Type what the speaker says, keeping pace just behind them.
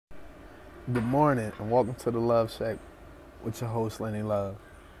Good morning and welcome to the Love Shack with your host Lenny Love.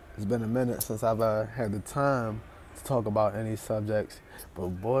 It's been a minute since I've had the time to talk about any subjects, but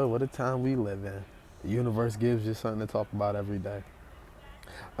boy, what a time we live in. The universe gives you something to talk about every day.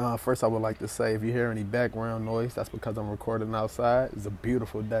 First, I would like to say if you hear any background noise, that's because I'm recording outside. It's a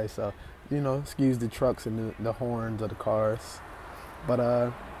beautiful day, so excuse the trucks and the horns of the cars. But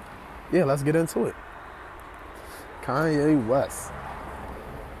yeah, let's get into it. Kanye West.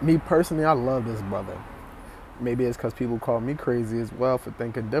 Me personally, I love this brother. Maybe it's because people call me crazy as well for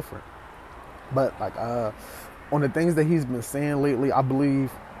thinking different. But on the things that he's been saying lately, I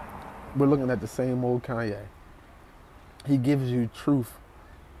believe we're looking at the same old Kanye. He gives you truth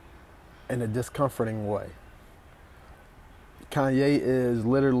in a discomforting way. Kanye is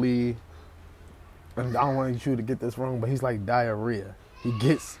literally, and I don't want you to get this wrong, but he's like diarrhea. He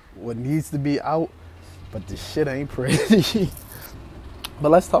gets what needs to be out, but the shit ain't pretty. But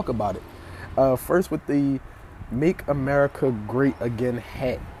let's talk about it. First with the Make America Great Again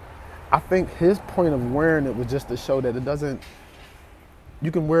hat. I think his point of wearing it was just to show that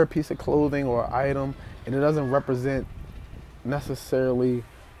you can wear a piece of clothing or item and it doesn't represent necessarily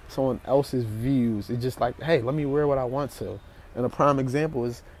someone else's views. It's just like, hey, let me wear what I want to. And a prime example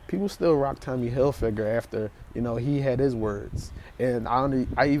is people still rock Tommy Hilfiger after, he had his words. And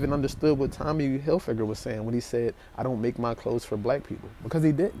I even understood what Tommy Hilfiger was saying when he said, I don't make my clothes for black people. Because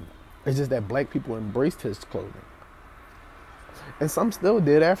he didn't. It's just that black people embraced his clothing. And some still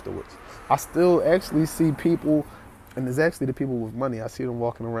did afterwards. I still actually see people, and it's actually the people with money. I see them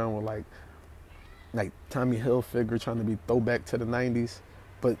walking around with like Tommy Hilfiger trying to be throwback to the 90s.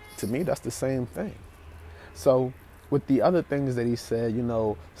 But to me, that's the same thing. So with the other things that he said,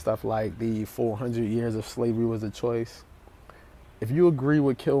 stuff like the 400 years of slavery was a choice. If you agree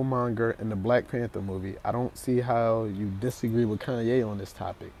with Killmonger in the Black Panther movie, I don't see how you disagree with Kanye on this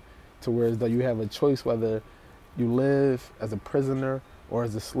topic. To where as though you have a choice whether you live as a prisoner or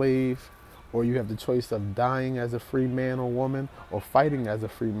as a slave, or you have the choice of dying as a free man or woman or fighting as a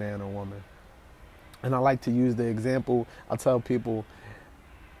free man or woman. And I like to use the example, I tell people,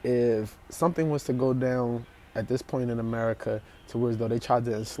 if something was to go down at this point in America to where as though they tried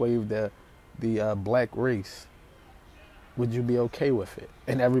to enslave the black race, would you be okay with it?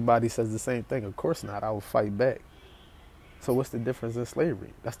 And everybody says the same thing. Of course not. I would fight back. So what's the difference in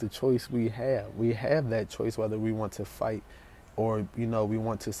slavery? That's the choice we have. We have that choice whether we want to fight or, we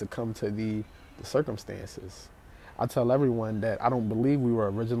want to succumb to the circumstances. I tell everyone that I don't believe we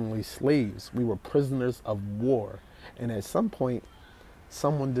were originally slaves. We were prisoners of war. And at some point,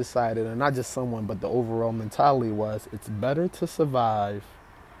 someone decided, and not just someone, but the overall mentality was, it's better to survive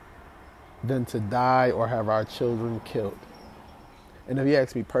than to die or have our children killed. And if you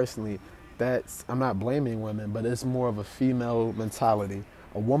ask me personally, I'm not blaming women, but it's more of a female mentality.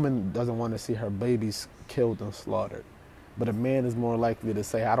 A woman doesn't want to see her babies killed and slaughtered. But a man is more likely to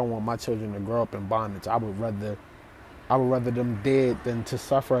say, I don't want my children to grow up in bondage. I would rather them dead than to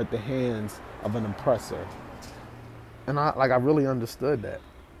suffer at the hands of an oppressor. And I really understood that.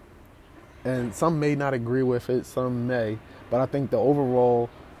 And some may not agree with it, some may. But I think the overall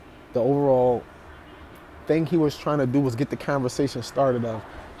thing he was trying to do was get the conversation started of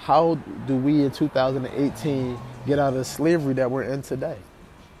how do we in 2018 get out of the slavery that we're in today?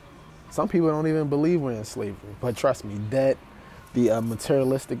 Some people don't even believe we're in slavery. But trust me, debt, the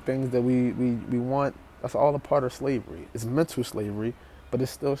materialistic things that we want, that's all a part of slavery. It's mental slavery, but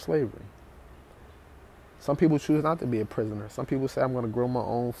it's still slavery. Some people choose not to be a prisoner. Some people say, I'm going to grow my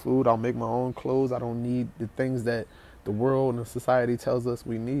own food. I'll make my own clothes. I don't need the things that the world and society tells us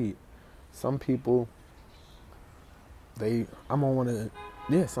we need. Some people,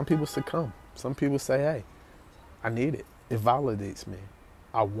 some people succumb. Some people say, hey, I need it. It validates me.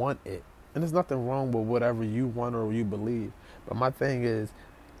 I want it. And there's nothing wrong with whatever you want or you believe. But my thing is,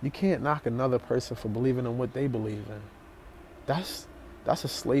 you can't knock another person for believing in what they believe in. That's a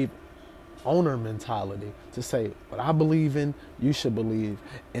slave owner mentality to say, what I believe in, you should believe.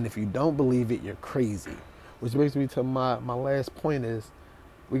 And if you don't believe it, you're crazy. Which brings me to my last point is,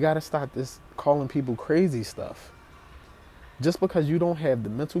 we got to stop this calling people crazy stuff. Just because you don't have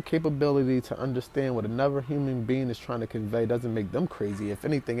the mental capability to understand what another human being is trying to convey doesn't make them crazy. If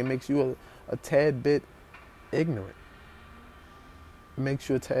anything, it makes you a tad bit ignorant. It makes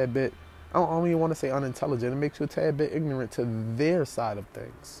you a tad bit, I don't even want to say unintelligent, it makes you a tad bit ignorant to their side of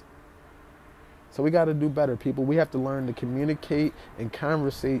things. So we got to do better, people. We have to learn to communicate and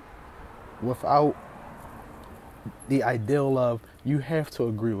conversate without the ideal of you have to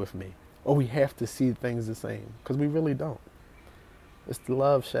agree with me or we have to see things the same, because we really don't. It's the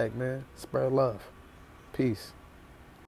Love Shack, man. Spread love. Peace.